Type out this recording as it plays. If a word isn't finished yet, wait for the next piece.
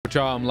Watch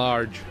out, I'm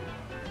large.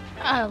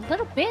 A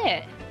little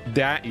bit.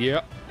 That,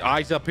 yeah.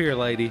 Eyes up here,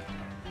 lady.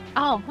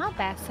 Oh, my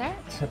bad, sir.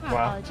 My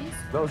Wow. apologies.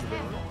 That was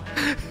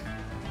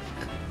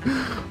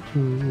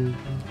good.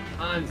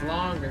 Mine's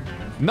longer.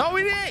 No,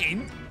 it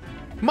ain't.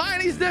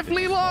 Mine is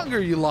definitely longer,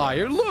 you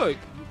liar. Look.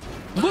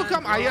 Look,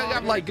 I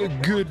got like a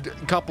good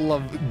couple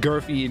of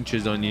girthy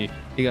inches on you.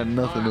 You got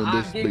nothing on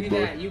I'll this give big you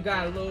boy. that. You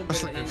got a little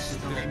bit of inches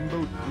on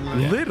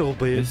it. Little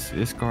bit.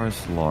 This car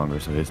is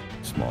longer, so it's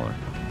smaller.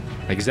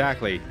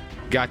 Exactly.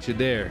 Got you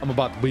there. I'm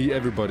about to beat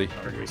everybody.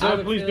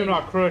 So please do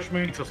not crush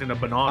me. It's in a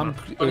banana.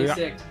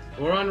 26.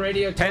 We're on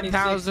radio. 26,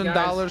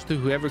 $10,000 to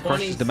whoever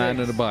crushes the man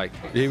on the bike.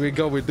 Here we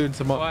go. We're doing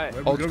some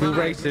old school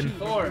racing.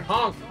 4.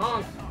 Honk,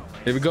 honk.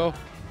 Here we go.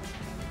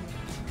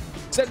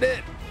 Send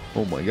it.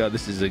 Oh my God,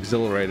 this is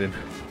exhilarating.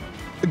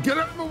 Get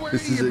out of my way,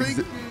 This you is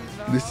big...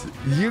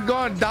 you're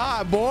gonna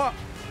die, boy.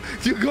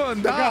 You're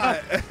gonna die.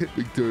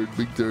 Big turn,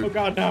 big turn. Oh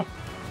God, no.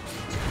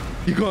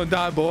 You're gonna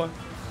die, boy.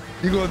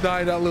 You're gonna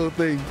die in that little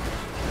thing.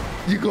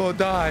 You're gonna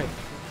die.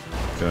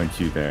 Don't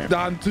you dare.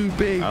 I'm too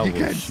big. I You will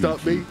can't shoot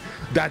stop me. you.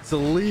 That's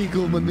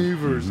illegal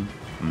maneuvers.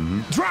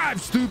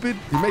 Drive, stupid.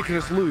 You're making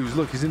us lose.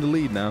 Look, he's in the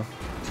lead now.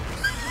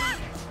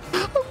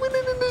 I'm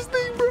winning in this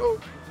thing, bro.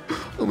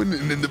 I'm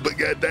winning in the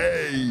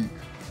Bugatti.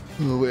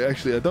 Oh, wait,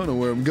 actually, I don't know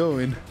where I'm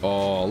going.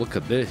 Oh, look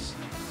at this.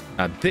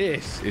 Now,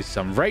 this is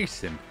some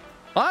racing.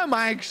 I'm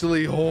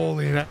actually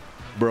holding it,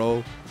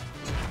 bro.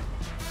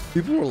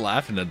 People were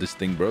laughing at this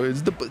thing, bro.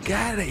 It's the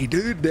Bugatti,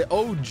 dude. The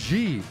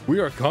OG. We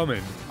are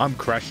coming. I'm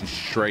crashing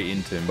straight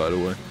into him, by the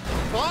way.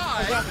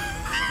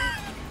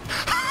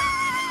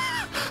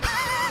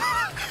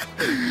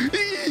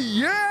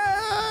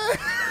 Yeah!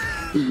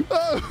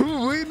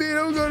 Oh, we need.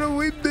 I'm gonna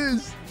win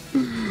this.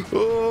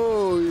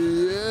 Oh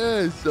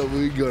yes! So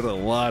we got a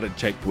lot of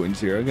checkpoints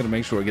here. I'm gonna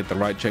make sure I get the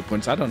right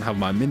checkpoints. I don't have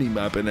my mini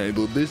map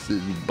enabled. This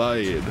is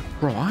bad,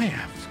 bro. I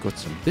have got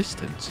some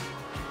distance.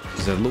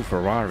 There's a little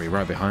Ferrari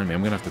right behind me.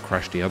 I'm gonna have to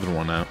crash the other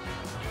one out.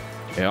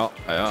 Yeah,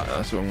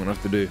 that's what I'm gonna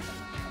have to do.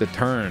 The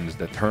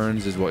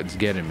turns is what's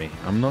getting me.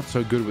 I'm not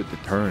so good with the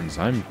turns.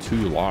 I'm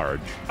too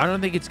large. I don't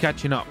think it's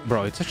catching up,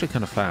 bro. It's actually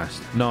kind of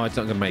fast. No, it's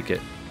not gonna make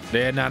it.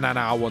 Yeah, no,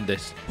 I want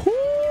this.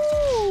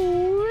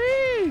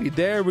 Woo-wee.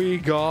 There we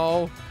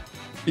go.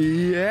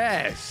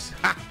 Yes.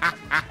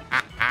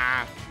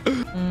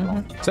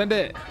 Send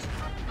it.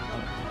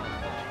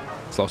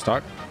 Slow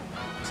start.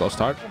 Slow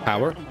start.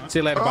 Power. See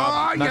you later,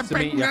 Bob. Nice to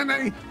meet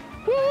you.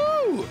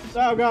 Woo!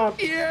 Oh God.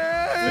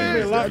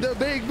 Yes! The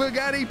big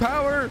Bugatti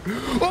power.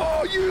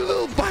 Oh, you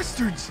little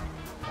bastards.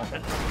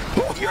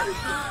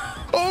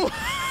 Oh.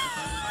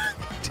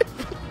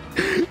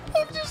 I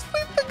just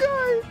flipped the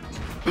guy.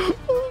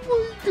 Oh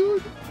my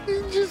God. He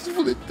just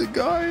flipped the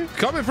guy.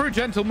 Coming through,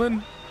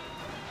 gentlemen.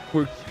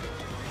 We're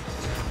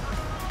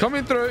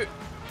coming through.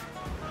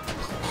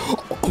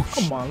 Oh,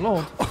 come on,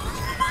 Lord.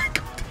 Oh my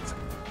God.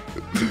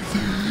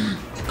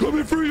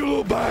 Coming through, you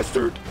little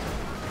bastard.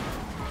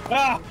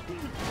 Ah!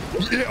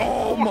 Yeah,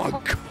 oh my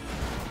God.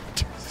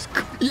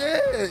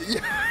 Yeah,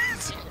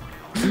 yes.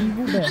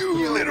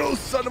 You little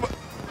son of a...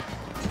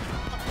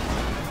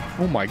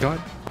 Oh my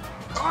God.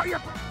 Oh, yeah.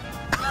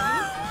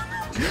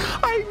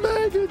 I'm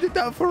mad at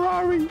that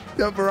Ferrari.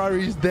 That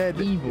Ferrari is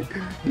dead. Evil.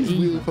 He's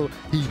evil.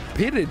 He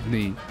pitted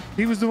me.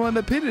 He was the one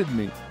that pitted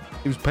me.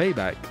 It was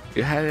payback.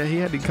 He had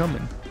it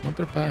coming.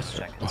 Mother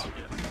bastard.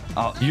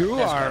 Oh, you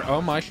are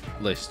on my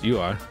list. You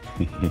are.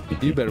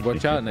 You better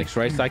watch out next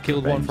race. I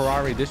killed one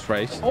Ferrari this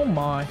race. Oh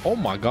my. Oh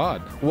my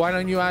God. Why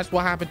don't you ask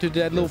what happened to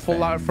that little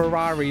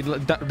Ferrari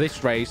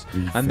this race?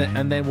 And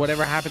then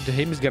whatever happened to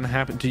him is going to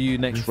happen to you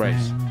next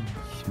race.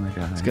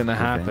 It's going to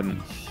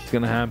happen. It's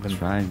going to happen.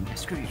 Try.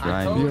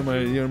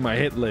 You're my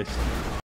hit list.